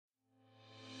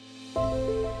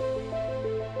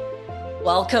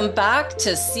Welcome back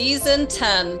to Season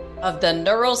 10 of the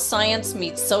Neuroscience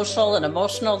Meets Social and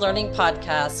Emotional Learning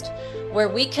podcast, where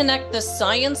we connect the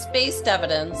science-based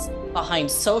evidence behind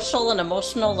social and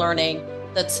emotional learning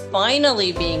that's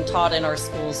finally being taught in our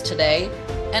schools today,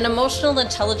 and emotional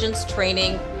intelligence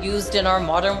training used in our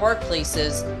modern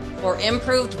workplaces for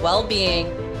improved well-being,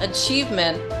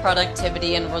 achievement,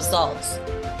 productivity, and results,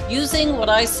 using what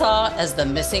I saw as the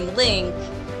missing link,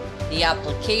 the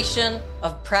application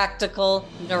of practical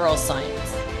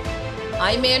neuroscience.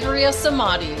 I'm Andrea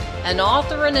Samadi, an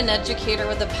author and an educator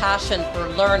with a passion for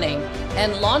learning,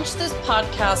 and launched this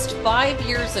podcast 5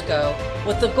 years ago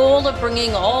with the goal of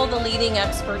bringing all the leading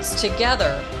experts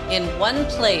together in one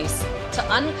place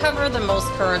to uncover the most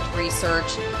current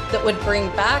research that would bring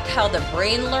back how the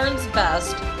brain learns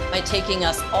best by taking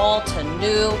us all to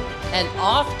new and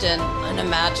often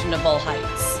unimaginable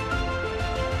heights.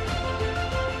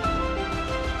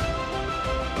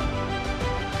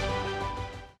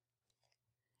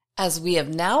 As we have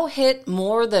now hit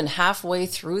more than halfway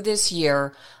through this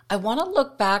year, I want to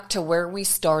look back to where we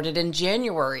started in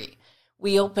January.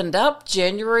 We opened up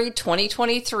January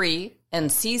 2023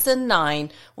 and Season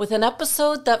 9 with an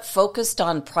episode that focused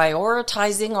on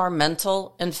prioritizing our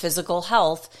mental and physical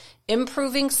health,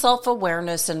 improving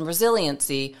self-awareness and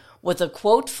resiliency, with a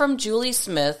quote from Julie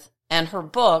Smith and her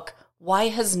book, Why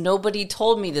Has Nobody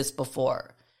Told Me This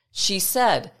Before? She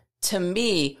said, "To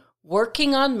me,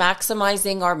 working on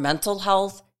maximizing our mental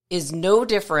health is no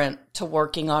different to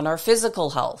working on our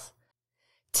physical health."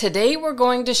 Today, we're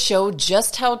going to show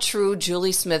just how true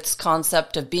Julie Smith's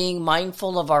concept of being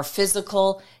mindful of our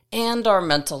physical and our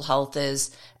mental health is,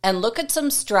 and look at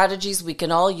some strategies we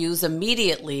can all use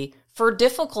immediately for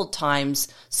difficult times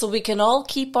so we can all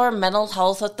keep our mental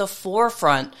health at the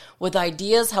forefront with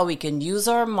ideas how we can use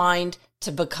our mind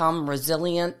to become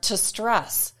resilient to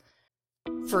stress.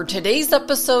 For today's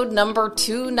episode number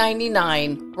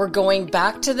 299, we're going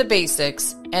back to the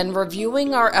basics and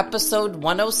reviewing our episode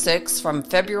 106 from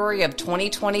February of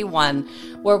 2021,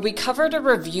 where we covered a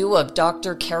review of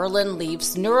Dr. Carolyn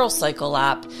Leaf's Neurocycle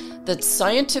app that's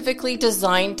scientifically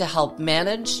designed to help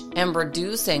manage and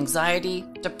reduce anxiety,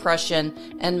 depression,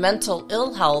 and mental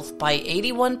ill health by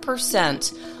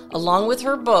 81%, along with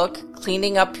her book,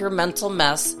 Cleaning Up Your Mental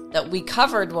Mess, that we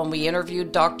covered when we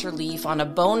interviewed Dr. Leaf on a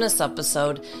bonus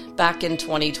episode back in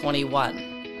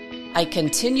 2021. I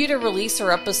continue to release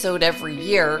her episode every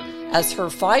year as her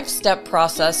 5-step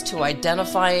process to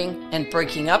identifying and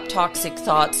breaking up toxic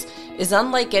thoughts is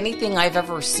unlike anything I've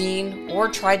ever seen or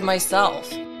tried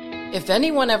myself. If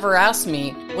anyone ever asks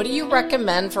me, what do you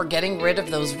recommend for getting rid of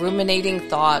those ruminating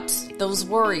thoughts, those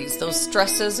worries, those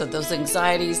stresses, or those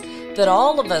anxieties that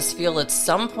all of us feel at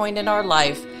some point in our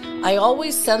life, I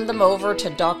always send them over to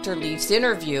Dr. Leaf's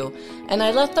interview, and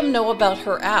I let them know about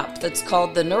her app that's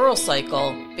called the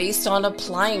Neurocycle, based on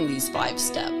applying these 5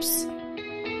 steps.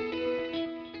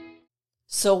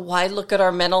 So why look at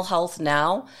our mental health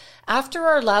now? After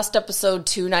our last episode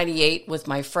 298 with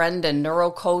my friend and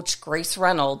Neurocoach Grace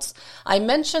Reynolds, I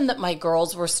mentioned that my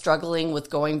girls were struggling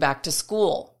with going back to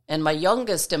school, and my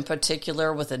youngest in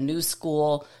particular with a new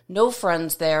school, no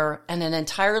friends there, and an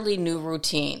entirely new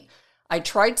routine. I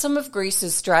tried some of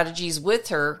Grace's strategies with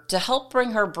her to help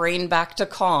bring her brain back to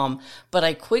calm, but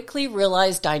I quickly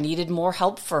realized I needed more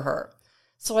help for her.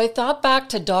 So I thought back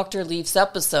to Dr. Leaf's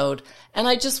episode, and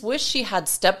I just wished she had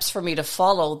steps for me to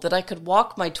follow that I could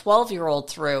walk my 12-year-old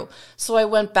through. So I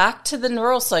went back to the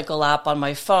Neurocycle app on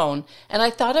my phone, and I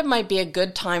thought it might be a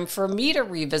good time for me to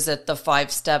revisit the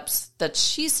 5 steps that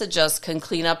she suggests can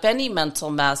clean up any mental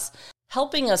mess,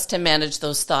 helping us to manage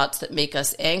those thoughts that make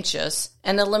us anxious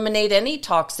and eliminate any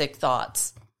toxic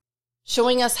thoughts,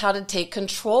 showing us how to take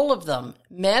control of them,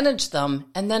 manage them,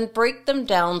 and then break them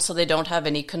down so they don't have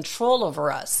any control over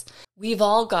us. We've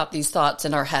all got these thoughts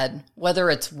in our head, whether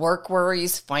it's work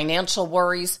worries, financial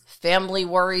worries, family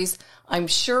worries. I'm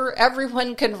sure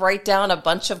everyone can write down a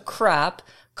bunch of crap,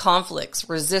 conflicts,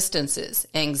 resistances,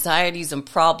 anxieties, and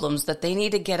problems that they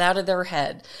need to get out of their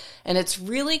head. And it's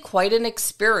really quite an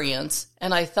experience,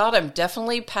 and I thought I'm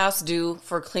definitely past due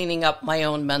for cleaning up my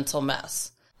own mental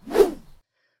mess.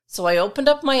 So I opened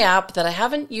up my app that I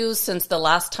haven't used since the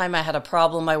last time I had a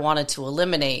problem I wanted to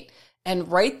eliminate,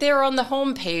 and right there on the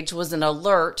home page was an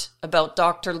alert about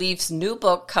Dr. Leaf's new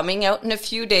book coming out in a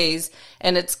few days,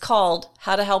 and it's called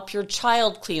How to Help Your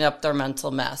Child Clean Up Their Mental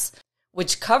Mess,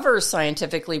 which covers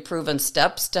scientifically proven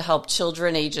steps to help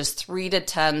children ages 3 to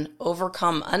 10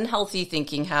 overcome unhealthy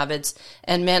thinking habits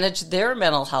and manage their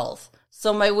mental health.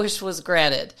 So my wish was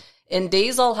granted. In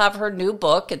days, I'll have her new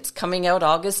book. It's coming out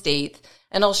August 8th.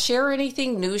 and I'll share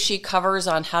anything new she covers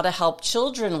on how to help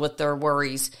children with their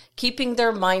worries, keeping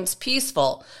their minds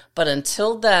peaceful. But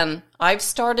until then, I've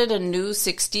started a new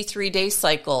 63-day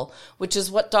cycle, which is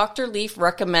what Dr. Leaf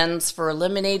recommends for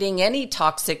eliminating any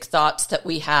toxic thoughts that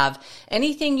we have,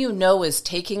 anything you know is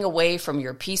taking away from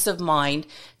your peace of mind,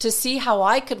 to see how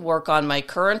I could work on my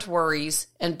current worries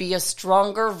and be a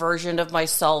stronger version of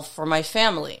myself for my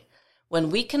family. When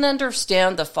we can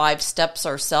understand the 5 steps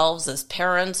ourselves as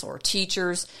parents or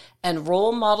teachers and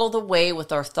role model the way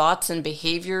with our thoughts and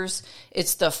behaviors,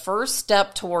 it's the first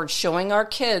step towards showing our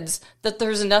kids that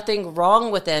there's nothing wrong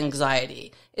with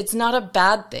anxiety. It's not a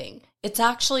bad thing. It's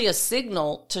actually a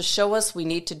signal to show us we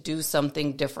need to do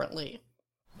something differently.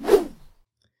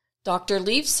 Dr.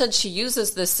 Leaf said she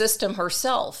uses this system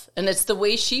herself, and it's the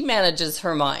way she manages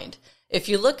her mind. If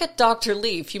you look at Dr.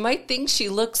 Leaf, you might think she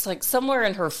looks like somewhere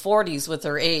in her 40s with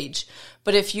her age.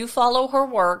 But if you follow her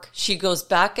work, she goes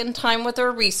back in time with her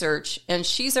research, and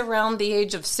she's around the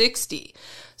age of 60.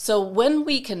 So when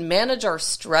we can manage our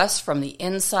stress from the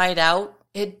inside out,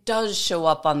 it does show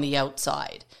up on the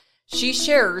outside. She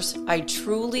shares, I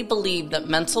truly believe that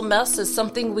mental mess is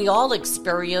something we all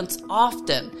experience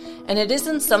often, and it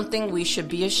isn't something we should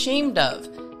be ashamed of.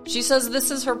 She says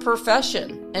this is her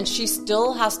profession, and she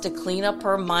still has to clean up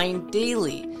her mind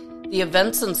daily. The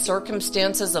events and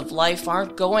circumstances of life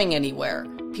aren't going anywhere.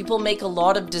 People make a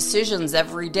lot of decisions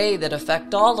every day that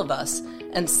affect all of us,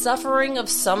 and suffering of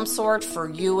some sort for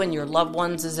you and your loved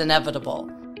ones is inevitable.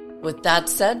 With that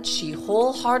said, she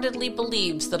wholeheartedly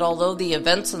believes that although the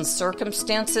events and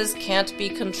circumstances can't be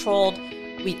controlled,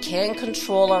 we can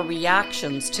control our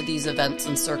reactions to these events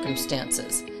and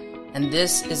circumstances. And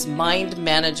this is mind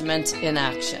management in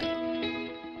action.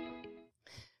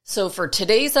 So for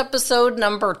today's episode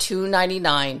number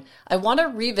 299, I want to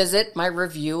revisit my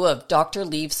review of Dr.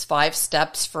 Leaf's 5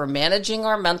 steps for managing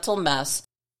our mental mess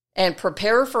and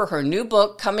prepare for her new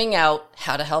book coming out,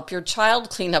 How to Help Your Child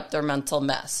Clean Up Their Mental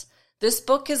Mess. This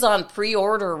book is on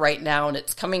pre-order right now, and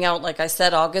it's coming out, like I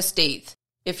said, August 8th.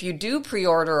 If you do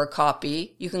pre-order a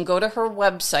copy, you can go to her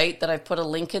website that I've put a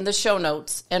link in the show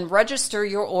notes and register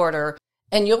your order,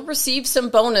 and you'll receive some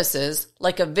bonuses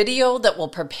like a video that will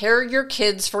prepare your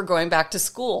kids for going back to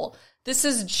school. This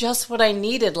is just what I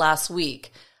needed last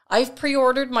week. I've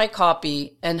pre-ordered my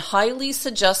copy and highly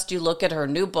suggest you look at her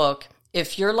new book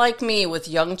if you're like me with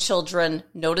young children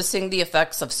noticing the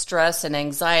effects of stress and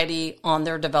anxiety on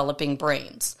their developing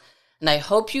brains. And I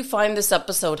hope you find this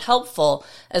episode helpful,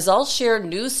 as I'll share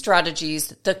new strategies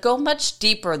that go much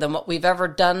deeper than what we've ever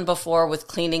done before with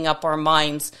cleaning up our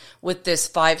minds with this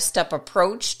 5-step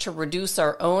approach to reduce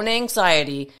our own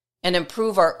anxiety and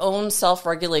improve our own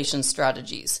self-regulation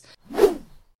strategies.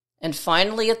 And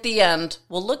finally, at the end,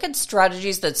 we'll look at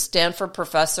strategies that Stanford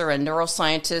professor and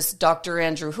neuroscientist Dr.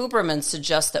 Andrew Huberman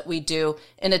suggests that we do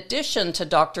in addition to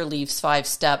Dr. Leaf's 5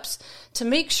 steps to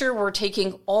make sure we're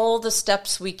taking all the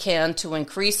steps we can to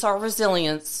increase our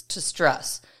resilience to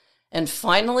stress. And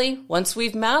finally, once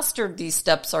we've mastered these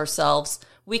steps ourselves,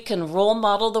 we can role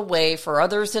model the way for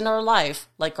others in our life,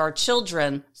 like our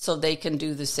children, so they can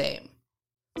do the same.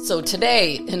 So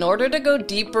today, in order to go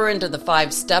deeper into the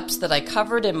 5 steps that I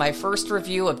covered in my first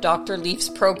review of Dr. Leaf's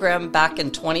program back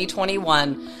in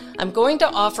 2021, I'm going to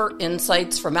offer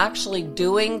insights from actually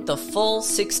doing the full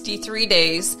 63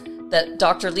 days that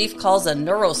Dr. Leaf calls a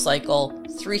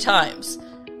neurocycle 3 times.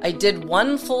 I did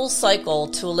 1 full cycle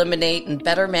to eliminate and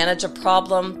better manage a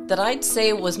problem that I'd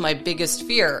say was my biggest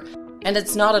fear, and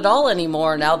it's not at all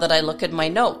anymore now that I look at my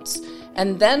notes.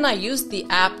 And then I used the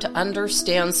app to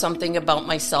understand something about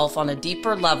myself on a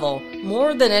deeper level,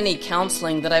 more than any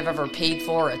counseling that I've ever paid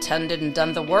for, attended, and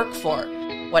done the work for.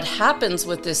 What happens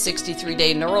with this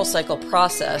 63-day neurocycle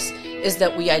process is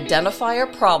that we identify a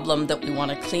problem that we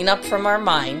want to clean up from our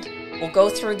mind. We'll go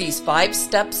through these 5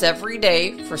 steps every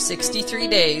day for 63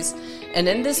 days, and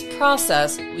in this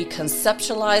process, we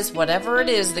conceptualize whatever it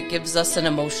is that gives us an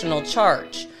emotional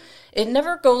charge. It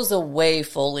never goes away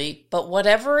fully, but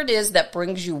whatever it is that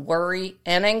brings you worry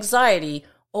and anxiety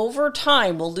over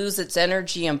time will lose its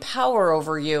energy and power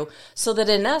over you, so that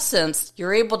in essence,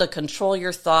 you're able to control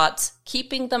your thoughts,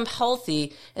 keeping them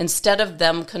healthy instead of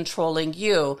them controlling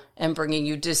you and bringing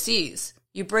you disease.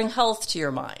 You bring health to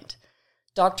your mind.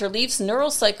 Dr. Leaf's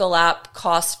Neurocycle app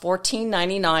costs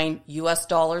 $14.99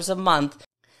 US a month,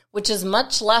 which is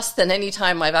much less than any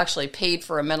time I've actually paid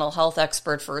for a mental health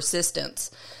expert for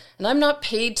assistance. And I'm not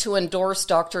paid to endorse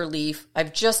Dr. Leaf.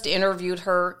 I've just interviewed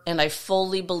her, and I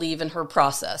fully believe in her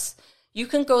process. You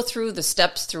can go through the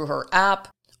steps through her app,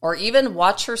 or even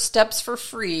watch her steps for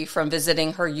free from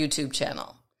visiting her YouTube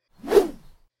channel.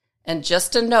 And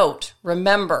just a note,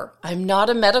 remember, I'm not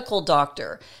a medical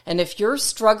doctor, and if you're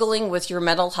struggling with your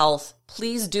mental health,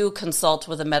 please do consult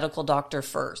with a medical doctor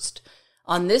first.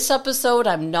 On this episode,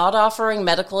 I'm not offering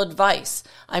medical advice.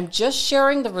 I'm just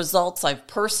sharing the results I've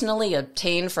personally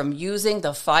obtained from using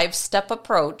the 5-step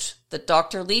approach that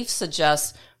Dr. Leaf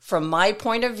suggests from my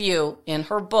point of view in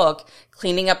her book,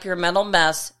 Cleaning Up Your Mental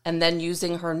Mess, and then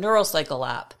using her Neurocycle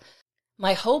app.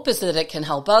 My hope is that it can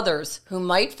help others who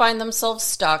might find themselves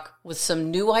stuck with some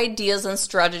new ideas and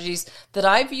strategies that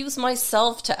I've used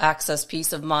myself to access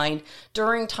peace of mind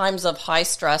during times of high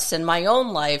stress in my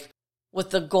own life, with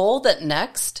the goal that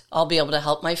next I'll be able to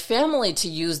help my family to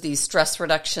use these stress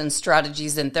reduction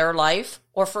strategies in their life,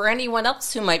 or for anyone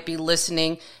else who might be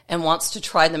listening and wants to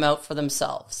try them out for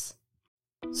themselves.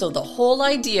 So the whole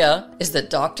idea is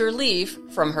that Dr. Leaf,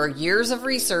 from her years of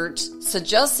research,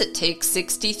 suggests it takes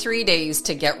 63 days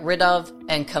to get rid of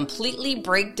and completely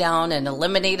break down and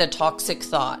eliminate a toxic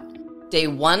thought. Day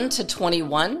 1 to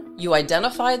 21, you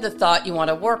identify the thought you want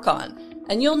to work on,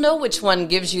 and you'll know which one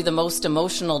gives you the most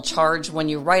emotional charge when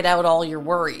you write out all your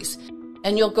worries.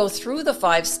 And you'll go through the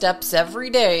 5 steps every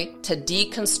day to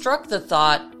deconstruct the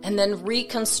thought and then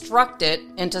reconstruct it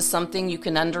into something you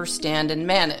can understand and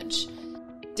manage.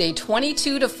 Day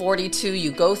 22 to 42, you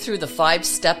go through the 5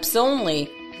 steps only,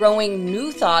 growing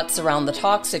new thoughts around the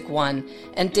toxic one.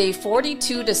 And day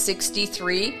 42 to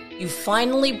 63, you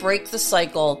finally break the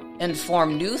cycle and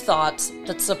form new thoughts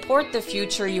that support the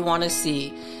future you want to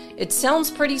see. It sounds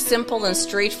pretty simple and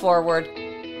straightforward,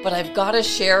 but I've got to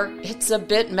share, it's a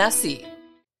bit messy.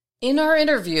 In our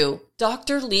interview,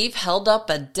 Dr. Leaf held up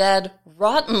a dead,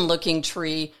 rotten-looking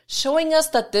tree, showing us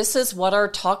that this is what our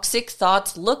toxic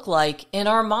thoughts look like in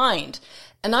our mind.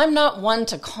 And I'm not one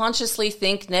to consciously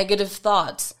think negative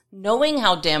thoughts, knowing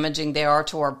how damaging they are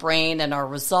to our brain and our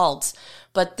results.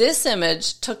 But this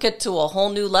image took it to a whole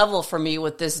new level for me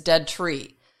with this dead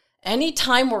tree.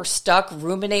 Anytime we're stuck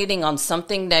ruminating on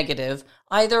something negative,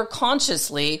 either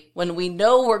consciously, when we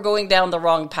know we're going down the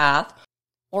wrong path,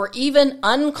 or even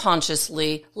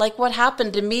unconsciously, like what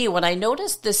happened to me when I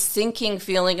noticed this sinking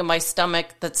feeling in my stomach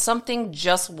that something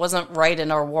just wasn't right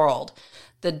in our world.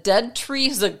 The dead tree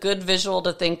is a good visual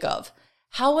to think of.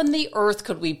 How in the earth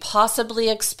could we possibly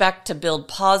expect to build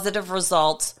positive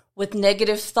results with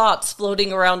negative thoughts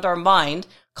floating around our mind,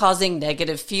 causing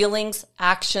negative feelings,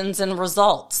 actions, and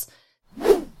results?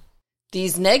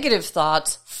 These negative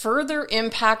thoughts further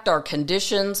impact our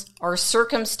conditions, our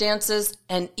circumstances,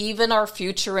 and even our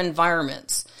future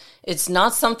environments. It's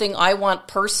not something I want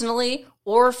personally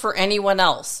or for anyone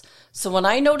else. So when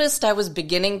I noticed I was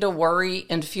beginning to worry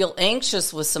and feel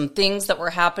anxious with some things that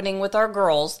were happening with our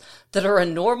girls that are a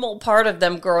normal part of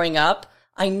them growing up,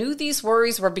 I knew these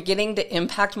worries were beginning to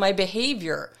impact my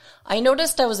behavior. I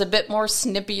noticed I was a bit more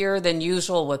snippier than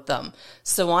usual with them.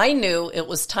 So I knew it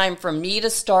was time for me to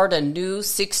start a new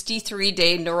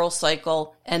 63-day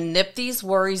neurocycle and nip these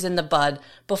worries in the bud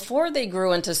before they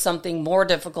grew into something more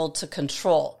difficult to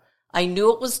control. I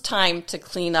knew it was time to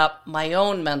clean up my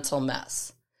own mental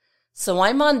mess. So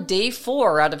I'm on day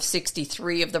 4 out of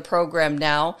 63 of the program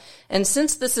now, and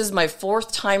since this is my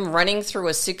 4th time running through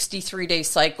a 63-day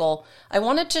cycle, I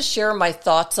wanted to share my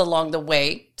thoughts along the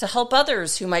way to help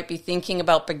others who might be thinking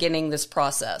about beginning this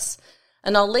process.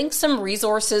 And I'll link some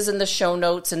resources in the show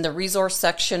notes in the resource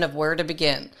section of where to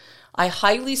begin. I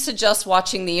highly suggest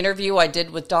watching the interview I did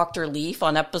with Dr. Leaf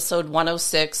on episode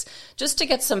 106 just to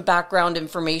get some background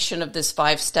information of this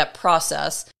 5-step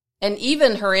process. And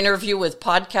even her interview with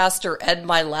podcaster Ed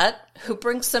Milet, who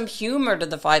brings some humor to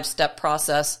the 5-step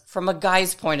process from a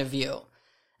guy's point of view.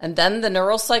 And then the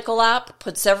Neurocycle app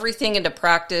puts everything into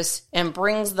practice and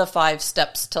brings the 5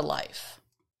 steps to life.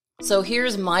 So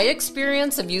here's my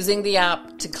experience of using the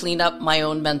app to clean up my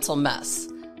own mental mess.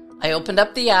 I opened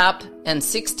up the app, and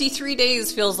 63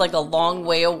 days feels like a long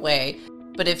way away,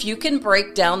 but if you can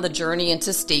break down the journey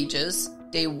into stages,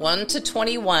 Day 1 to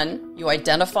 21, you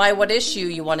identify what issue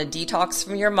you want to detox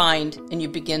from your mind, and you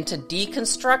begin to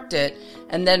deconstruct it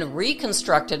and then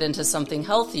reconstruct it into something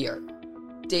healthier.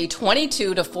 Day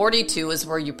 22 to 42 is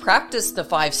where you practice the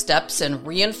 5 steps and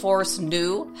reinforce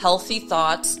new, healthy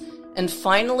thoughts. And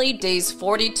finally, days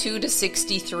 42 to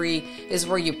 63 is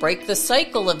where you break the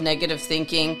cycle of negative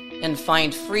thinking and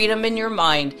find freedom in your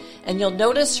mind, and you'll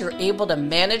notice you're able to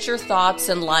manage your thoughts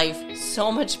and life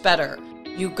so much better.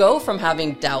 You go from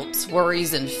having doubts,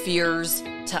 worries, and fears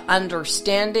to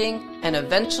understanding and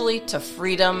eventually to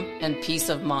freedom and peace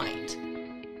of mind.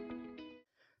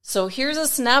 So here's a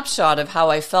snapshot of how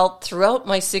I felt throughout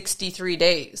my 63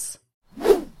 days.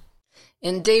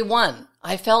 In day 1,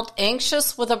 I felt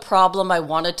anxious with a problem I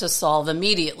wanted to solve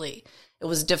immediately. It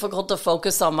was difficult to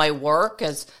focus on my work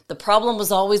as the problem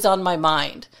was always on my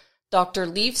mind. Dr.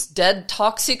 Leaf's dead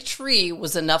toxic tree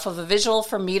was enough of a visual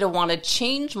for me to want to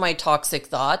change my toxic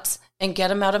thoughts and get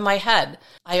them out of my head.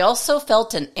 I also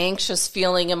felt an anxious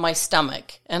feeling in my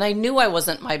stomach, and I knew I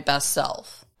wasn't my best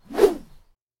self.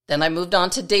 Then I moved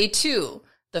on to day 2.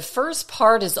 The first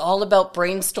part is all about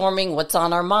brainstorming what's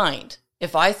on our mind.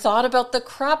 If I thought about the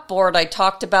crap board I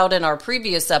talked about in our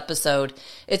previous episode,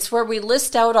 it's where we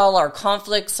list out all our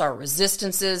conflicts, our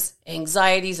resistances,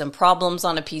 anxieties, and problems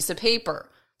on a piece of paper.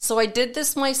 So I did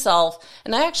this myself,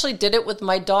 and I actually did it with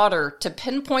my daughter to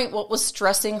pinpoint what was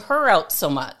stressing her out so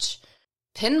much.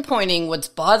 Pinpointing what's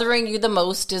bothering you the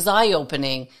most is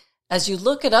eye-opening as you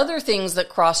look at other things that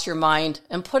cross your mind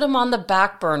and put them on the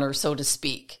back burner, so to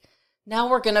speak. Now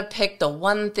we're going to pick the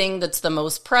one thing that's the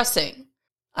most pressing.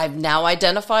 I've now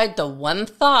identified the one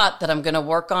thought that I'm going to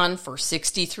work on for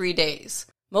 63 days.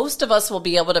 Most of us will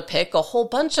be able to pick a whole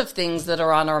bunch of things that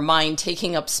are on our mind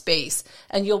taking up space,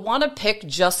 and you'll want to pick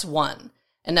just one.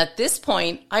 And at this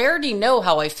point, I already know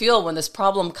how I feel when this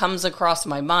problem comes across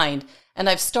my mind, and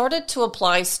I've started to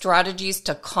apply strategies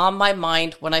to calm my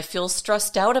mind when I feel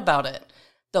stressed out about it.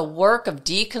 The work of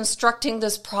deconstructing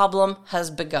this problem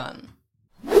has begun.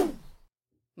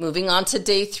 Moving on to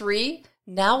day 3.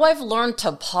 Now I've learned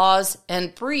to pause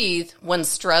and breathe when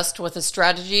stressed with a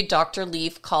strategy Dr.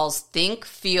 Leaf calls think,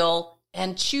 feel,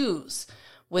 and choose.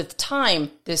 With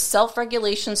time, this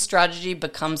self-regulation strategy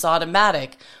becomes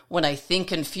automatic. When I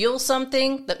think and feel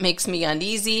something that makes me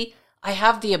uneasy, I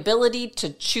have the ability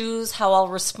to choose how I'll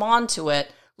respond to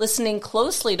it, listening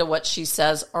closely to what she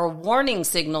says are warning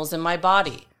signals in my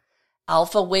body.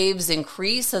 Alpha waves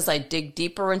increase as I dig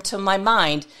deeper into my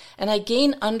mind, and I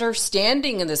gain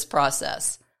understanding in this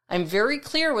process. I'm very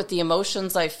clear with the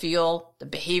emotions I feel, the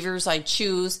behaviors I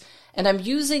choose, and I'm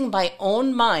using my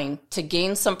own mind to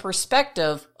gain some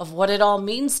perspective of what it all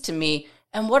means to me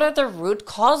and what are the root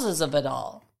causes of it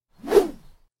all.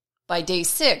 By day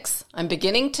 6, I'm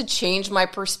beginning to change my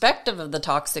perspective of the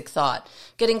toxic thought,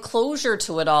 getting closure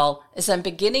to it all as I'm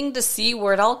beginning to see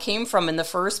where it all came from in the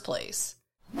first place.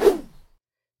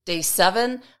 Day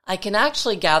 7, I can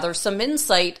actually gather some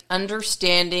insight,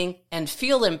 understanding, and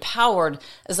feel empowered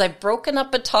as I've broken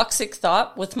up a toxic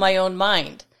thought with my own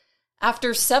mind.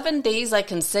 After 7 days, I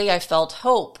can say I felt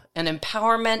hope and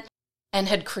empowerment and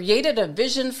had created a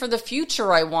vision for the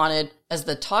future I wanted as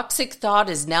the toxic thought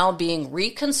is now being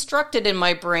reconstructed in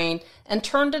my brain and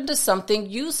turned into something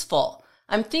useful.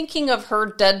 I'm thinking of her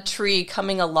dead tree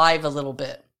coming alive a little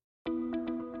bit.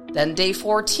 Then day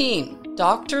 14.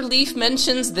 Dr. Leaf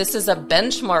mentions this is a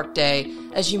benchmark day,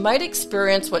 as you might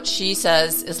experience what she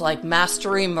says is like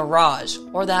mastering mirage,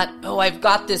 or that, oh, I've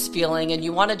got this feeling and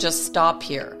you want to just stop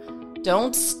here.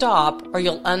 Don't stop or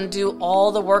you'll undo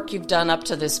all the work you've done up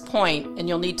to this point and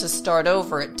you'll need to start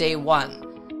over at day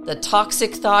 1. The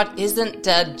toxic thought isn't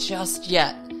dead just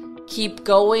yet. Keep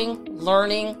going,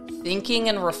 learning, thinking,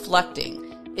 and reflecting.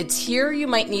 It's here you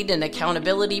might need an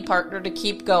accountability partner to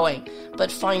keep going, but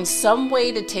find some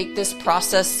way to take this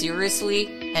process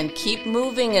seriously and keep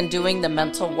moving and doing the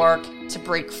mental work to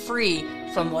break free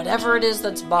from whatever it is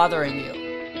that's bothering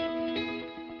you.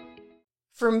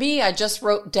 For me, I just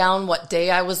wrote down what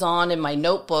day I was on in my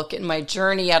notebook in my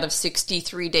journey out of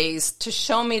 63 days to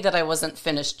show me that I wasn't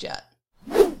finished yet.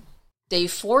 Day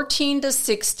 14 to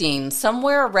 16,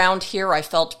 somewhere around here I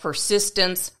felt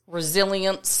persistence,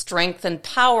 resilience, strength, and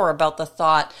power about the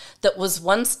thought that was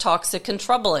once toxic and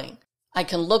troubling. I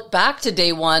can look back to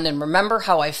day 1 and remember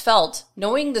how I felt,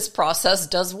 knowing this process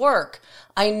does work.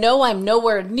 I know I'm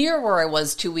nowhere near where I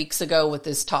was 2 weeks ago with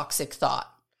this toxic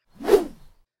thought.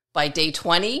 By day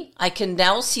 20, I can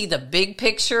now see the big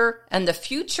picture and the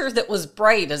future that was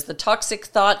bright as the toxic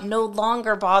thought no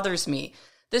longer bothers me.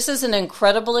 This is an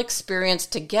incredible experience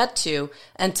to get to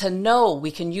and to know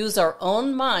we can use our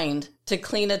own mind to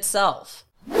clean itself.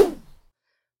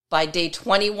 By day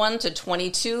 21 to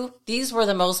 22, these were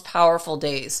the most powerful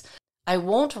days. I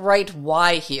won't write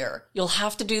why here. You'll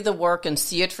have to do the work and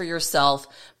see it for yourself,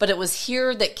 but it was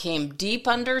here that came deep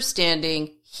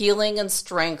understanding, healing, and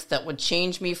strength that would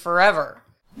change me forever.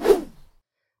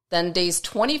 Then days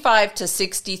 25 to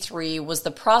 63 was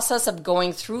the process of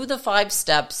going through the 5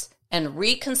 steps and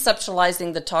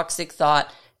reconceptualizing the toxic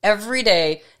thought every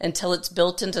day until it's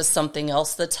built into something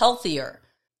else that's healthier.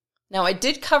 Now, I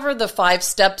did cover the 5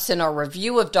 steps in our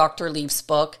review of Dr. Leaf's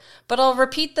book, but I'll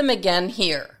repeat them again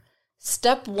here.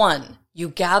 Step 1, you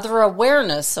gather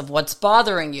awareness of what's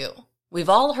bothering you. We've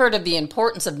all heard of the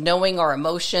importance of knowing our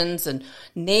emotions and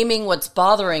naming what's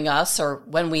bothering us, or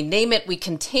when we name it, we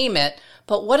can tame it.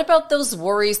 But what about those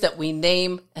worries that we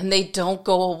name and they don't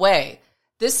go away?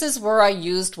 This is where I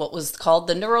used what was called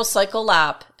the Neurocycle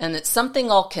app, and it's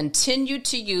something I'll continue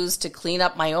to use to clean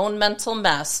up my own mental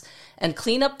mess and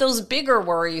clean up those bigger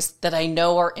worries that I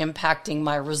know are impacting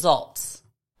my results.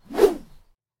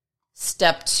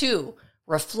 Step 2,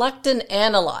 reflect and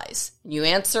analyze. You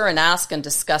answer and ask and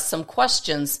discuss some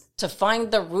questions to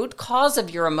find the root cause of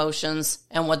your emotions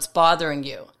and what's bothering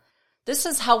you. This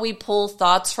is how we pull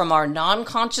thoughts from our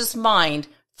non-conscious mind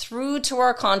through to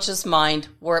our conscious mind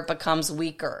where it becomes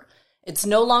weaker. It's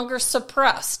no longer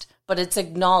suppressed, but it's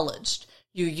acknowledged.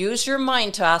 You use your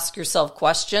mind to ask yourself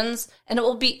questions, and it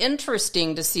will be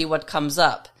interesting to see what comes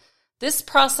up. This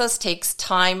process takes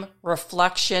time,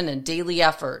 reflection, and daily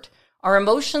effort. Our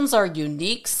emotions are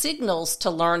unique signals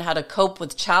to learn how to cope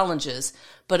with challenges,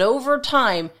 but over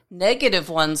time, negative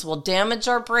ones will damage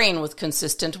our brain with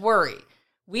consistent worry.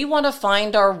 We want to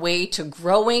find our way to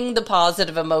growing the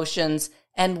positive emotions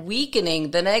and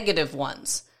weakening the negative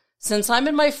ones. Since I'm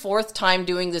in my 4th time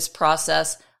doing this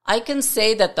process, I can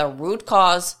say that the root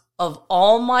cause of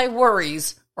all my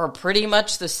worries are pretty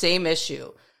much the same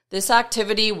issue. This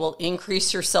activity will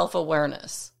increase your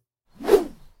self-awareness.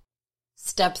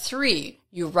 Step 3,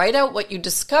 you write out what you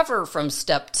discover from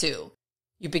step 2.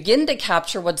 You begin to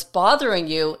capture what's bothering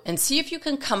you and see if you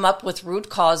can come up with root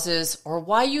causes or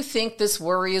why you think this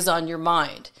worry is on your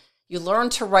mind. You learn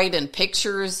to write in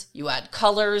pictures, you add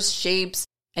colors, shapes,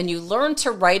 and you learn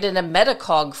to write in a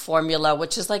metacog formula,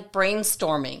 which is like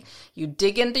brainstorming. You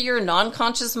dig into your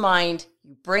non-conscious mind,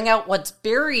 you bring out what's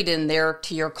buried in there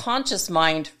to your conscious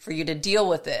mind for you to deal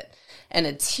with it. And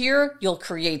it's here you'll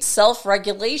create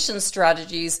self-regulation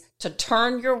strategies to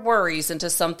turn your worries into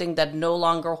something that no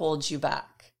longer holds you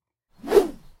back.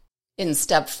 In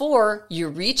step 4, you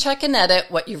recheck and edit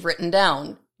what you've written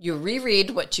down. You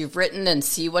reread what you've written and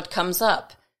see what comes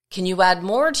up. Can you add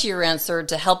more to your answer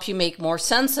to help you make more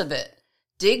sense of it?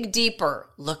 Dig deeper,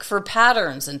 look for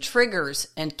patterns and triggers,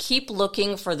 and keep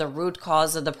looking for the root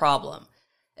cause of the problem.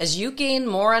 As you gain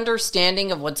more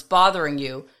understanding of what's bothering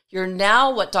you, you're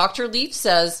now what Dr. Leaf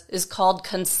says is called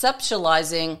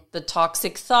conceptualizing the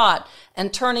toxic thought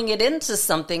and turning it into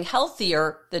something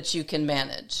healthier that you can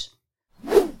manage.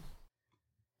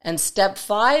 And step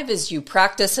 5 is you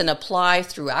practice and apply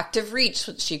through active reach,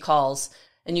 what she calls,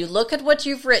 and you look at what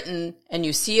you've written and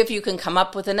you see if you can come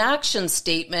up with an action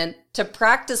statement to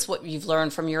practice what you've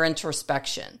learned from your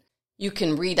introspection. You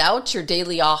can read out your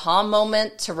daily aha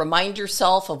moment to remind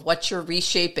yourself of what you're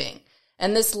reshaping.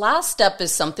 And this last step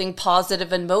is something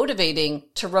positive and motivating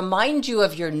to remind you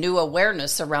of your new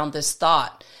awareness around this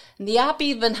thought. And the app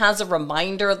even has a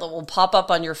reminder that will pop up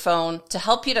on your phone to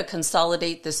help you to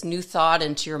consolidate this new thought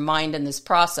into your mind in this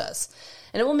process.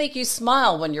 And it will make you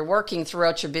smile when you're working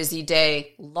throughout your busy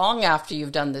day, long after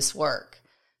you've done this work.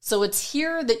 So it's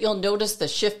here that you'll notice the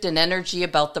shift in energy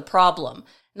about the problem.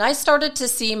 And I started to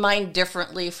see mine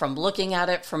differently from looking at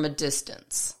it from a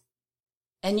distance.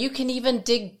 And you can even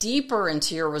dig deeper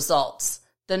into your results.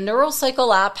 The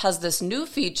Neurocycle app has this new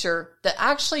feature that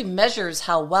actually measures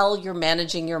how well you're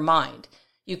managing your mind.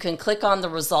 You can click on the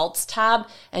Results tab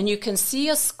and you can see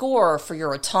a score for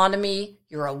your autonomy,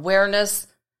 your awareness,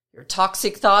 your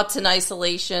toxic thoughts and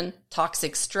isolation,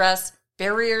 toxic stress,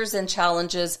 barriers and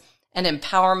challenges, and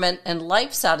empowerment and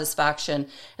life satisfaction.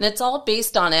 And it's all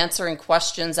based on answering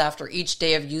questions after each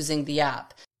day of using the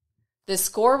app. This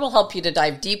score will help you to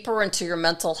dive deeper into your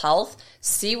mental health,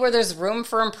 see where there's room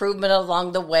for improvement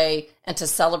along the way, and to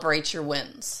celebrate your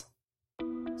wins.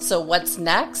 So what's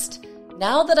next?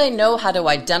 Now that I know how to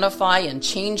identify and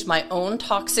change my own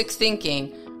toxic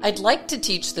thinking, I'd like to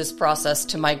teach this process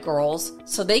to my girls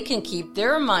so they can keep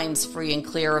their minds free and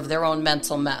clear of their own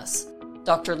mental mess.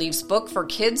 Dr. Leaf's book for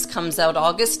kids comes out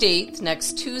August 8th,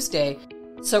 next Tuesday,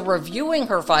 so reviewing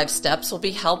her 5 steps will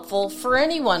be helpful for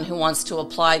anyone who wants to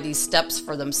apply these steps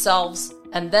for themselves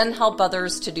and then help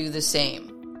others to do the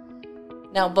same.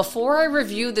 Now, before I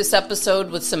review this episode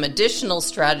with some additional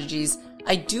strategies,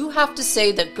 I do have to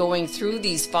say that going through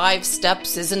these 5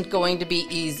 steps isn't going to be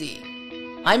easy.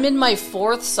 I'm in my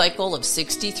 4th cycle of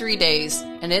 63 days,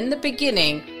 and in the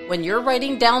beginning, when you're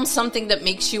writing down something that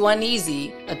makes you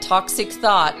uneasy, a toxic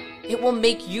thought, it will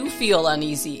make you feel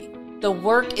uneasy. The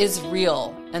work is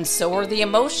real, and so are the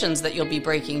emotions that you'll be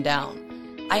breaking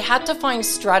down. I had to find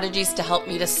strategies to help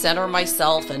me to center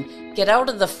myself and get out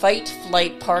of the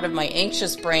fight-flight part of my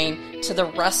anxious brain to the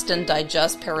rest and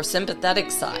digest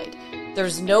parasympathetic side.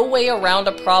 There's no way around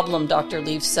a problem, Dr.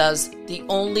 Leaf says. The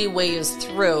only way is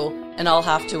through, and I'll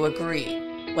have to agree.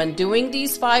 When doing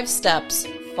these 5 steps,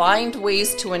 find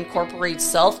ways to incorporate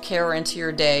self-care into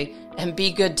your day and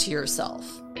be good to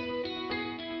yourself.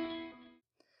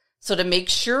 So to make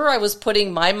sure I was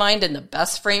putting my mind in the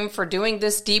best frame for doing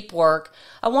this deep work,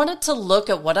 I wanted to look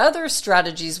at what other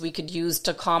strategies we could use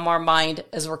to calm our mind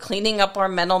as we're cleaning up our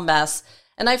mental mess,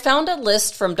 and I found a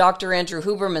list from Dr. Andrew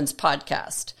Huberman's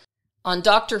podcast. On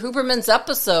Dr. Huberman's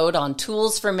episode on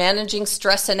tools for managing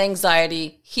stress and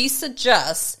anxiety, he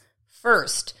suggests,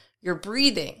 first, your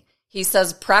breathing. He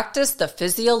says practice the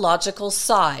physiological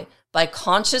sigh by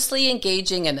consciously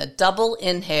engaging in a double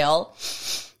inhale,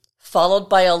 followed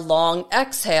by a long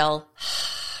exhale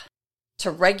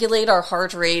to regulate our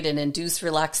heart rate and induce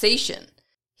relaxation.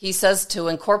 He says to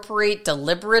incorporate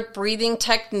deliberate breathing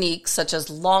techniques such as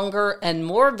longer and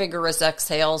more vigorous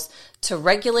exhales to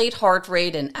regulate heart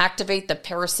rate and activate the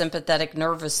parasympathetic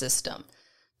nervous system.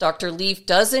 Dr. Leaf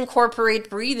does incorporate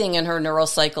breathing in her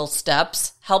Neurocycle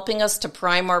steps, helping us to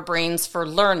prime our brains for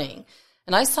learning.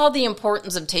 And I saw the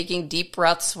importance of taking deep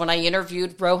breaths when I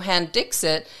interviewed Rohan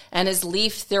Dixit and his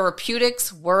Leaf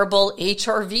Therapeutics wearable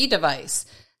HRV device.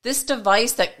 This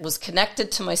device that was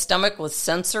connected to my stomach with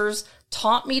sensors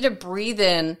taught me to breathe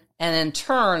in and in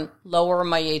turn lower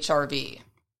my HRV.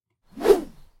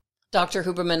 Dr.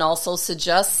 Huberman also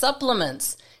suggests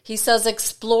supplements. He says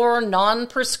explore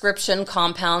non-prescription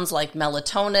compounds like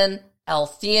melatonin,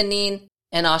 L-theanine,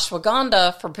 and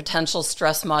ashwagandha for potential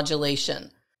stress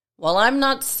modulation. While I'm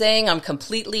not saying I'm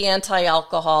completely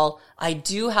anti-alcohol, I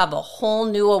do have a whole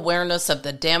new awareness of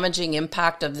the damaging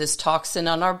impact of this toxin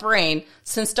on our brain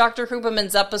since Dr.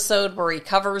 Huberman's episode where he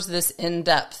covers this in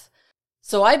depth.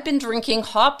 So I've been drinking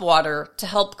hop water to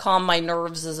help calm my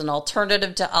nerves as an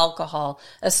alternative to alcohol,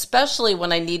 especially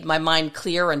when I need my mind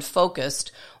clear and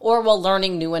focused or while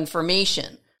learning new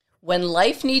information. When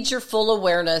life needs your full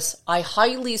awareness, I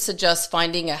highly suggest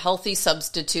finding a healthy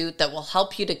substitute that will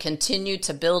help you to continue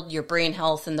to build your brain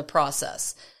health in the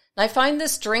process. And I find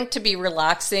this drink to be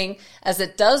relaxing as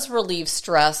it does relieve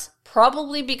stress,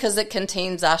 probably because it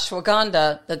contains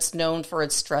ashwagandha that's known for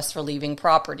its stress-relieving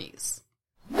properties.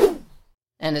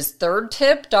 And his third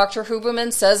tip, Dr.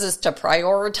 Huberman says, is to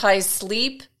prioritize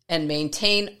sleep and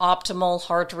maintain optimal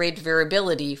heart rate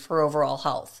variability for overall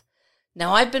health.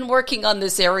 Now, I've been working on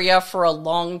this area for a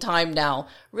long time now,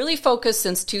 really focused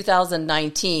since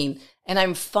 2019, and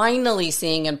I'm finally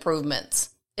seeing improvements.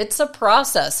 It's a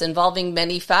process involving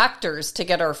many factors to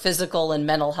get our physical and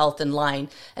mental health in line,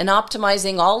 and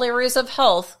optimizing all areas of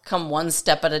health come one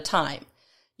step at a time.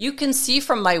 You can see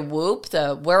from my Whoop,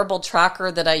 the wearable tracker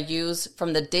that I use,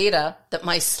 from the data that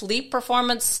my sleep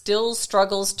performance still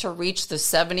struggles to reach the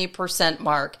 70%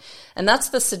 mark, and that's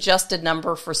the suggested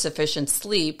number for sufficient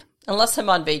sleep, unless I'm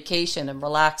on vacation and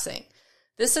relaxing.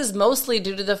 This is mostly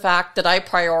due to the fact that I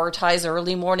prioritize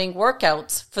early morning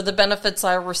workouts for the benefits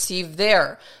I receive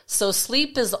there, so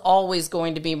sleep is always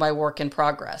going to be my work in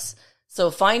progress.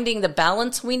 So finding the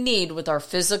balance we need with our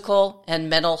physical and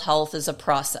mental health is a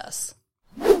process.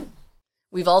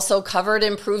 We've also covered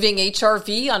improving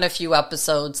HRV on a few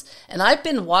episodes, and I've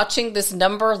been watching this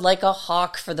number like a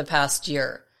hawk for the past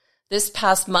year. This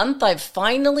past month, I've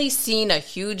finally seen a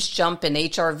huge jump in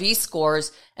HRV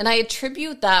scores, and I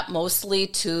attribute that mostly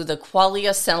to the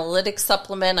Qualia Senolytic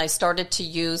supplement I started to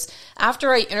use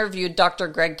after I interviewed Dr.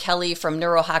 Greg Kelly from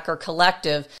Neurohacker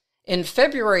Collective. In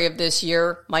February of this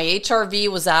year, my HRV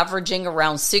was averaging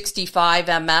around 65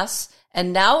 ms,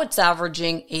 and now it's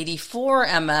averaging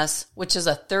 84 ms, which is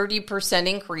a 30%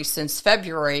 increase since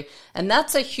February, and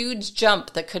that's a huge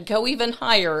jump that could go even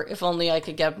higher if only I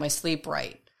could get my sleep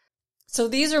right. So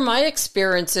these are my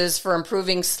experiences for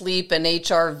improving sleep and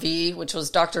HRV, which was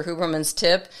Dr. Huberman's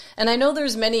tip, and I know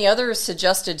there's many other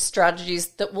suggested strategies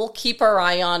that we'll keep our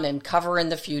eye on and cover in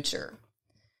the future.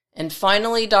 And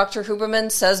finally, Dr.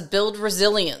 Huberman says build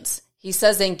resilience. He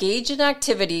says engage in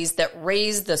activities that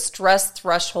raise the stress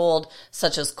threshold,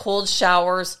 such as cold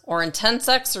showers or intense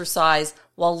exercise,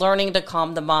 while learning to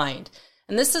calm the mind.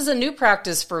 And this is a new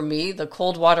practice for me, the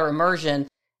cold water immersion.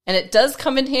 And it does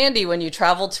come in handy when you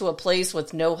travel to a place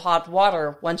with no hot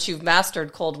water once you've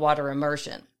mastered cold water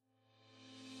immersion.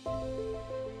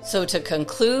 So to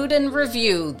conclude and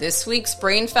review this week's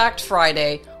Brain Fact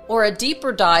Friday, or a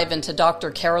deeper dive into Dr.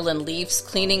 Carolyn Leaf's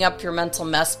Cleaning Up Your Mental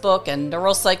Mess book and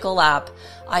Neurocycle app,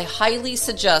 I highly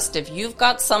suggest if you've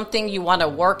got something you want to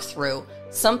work through,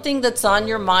 something that's on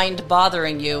your mind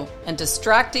bothering you and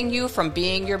distracting you from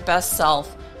being your best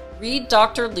self, read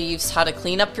Dr. Leaf's How to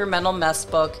Clean Up Your Mental Mess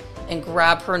book and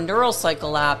grab her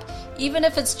Neurocycle app, even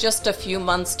if it's just a few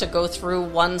months to go through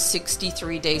one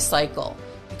 63-day cycle.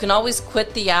 You can always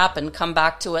quit the app and come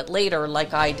back to it later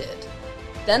like I did.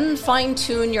 Then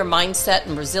fine-tune your mindset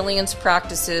and resilience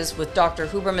practices with Dr.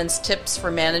 Huberman's tips for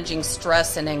managing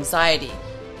stress and anxiety.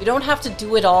 You don't have to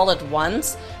do it all at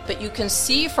once, but you can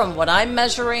see from what I'm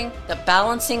measuring that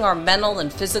balancing our mental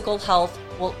and physical health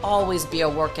will always be a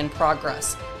work in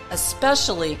progress,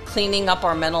 especially cleaning up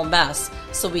our mental mess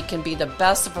so we can be the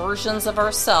best versions of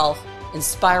ourselves,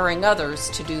 inspiring others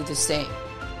to do the same.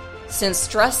 Since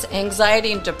stress,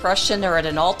 anxiety, and depression are at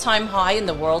an all-time high in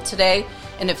the world today,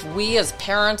 and if we as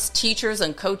parents, teachers,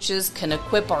 and coaches can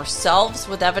equip ourselves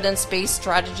with evidence-based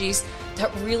strategies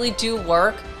that really do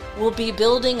work, we'll be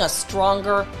building a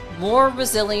stronger, more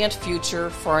resilient future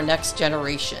for our next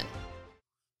generation.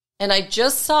 And I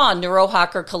just saw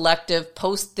Neurohacker Collective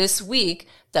post this week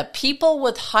that people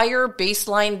with higher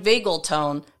baseline vagal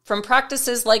tone from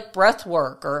practices like breath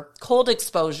work or cold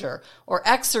exposure or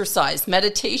exercise,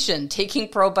 meditation, taking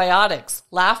probiotics,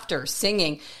 laughter,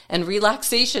 singing, and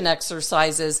relaxation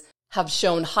exercises have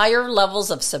shown higher levels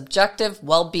of subjective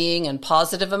well-being and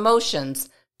positive emotions,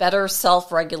 better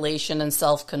self-regulation and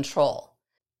self-control.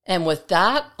 And with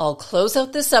that, I'll close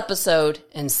out this episode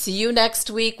and see you next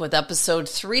week with episode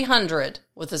 300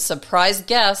 with a surprise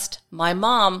guest. My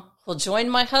mom will join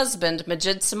my husband,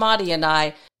 Andrea Samadi, and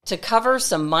I to cover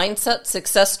some mindset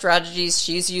success strategies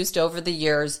she's used over the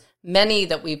years, many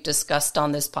that we've discussed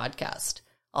on this podcast.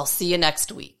 I'll see you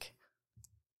next week.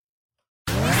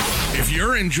 If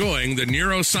you're enjoying the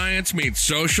Neuroscience Meets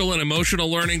Social and Emotional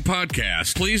Learning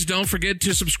podcast, please don't forget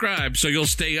to subscribe so you'll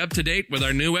stay up to date with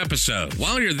our new episode.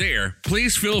 While you're there,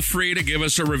 please feel free to give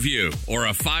us a review or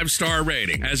a 5-star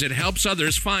rating, as it helps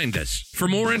others find us. For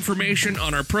more information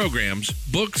on our programs,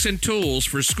 books, and tools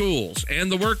for schools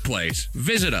and the workplace,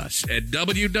 visit us at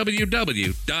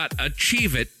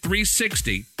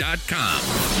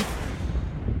www.achieveit360.com.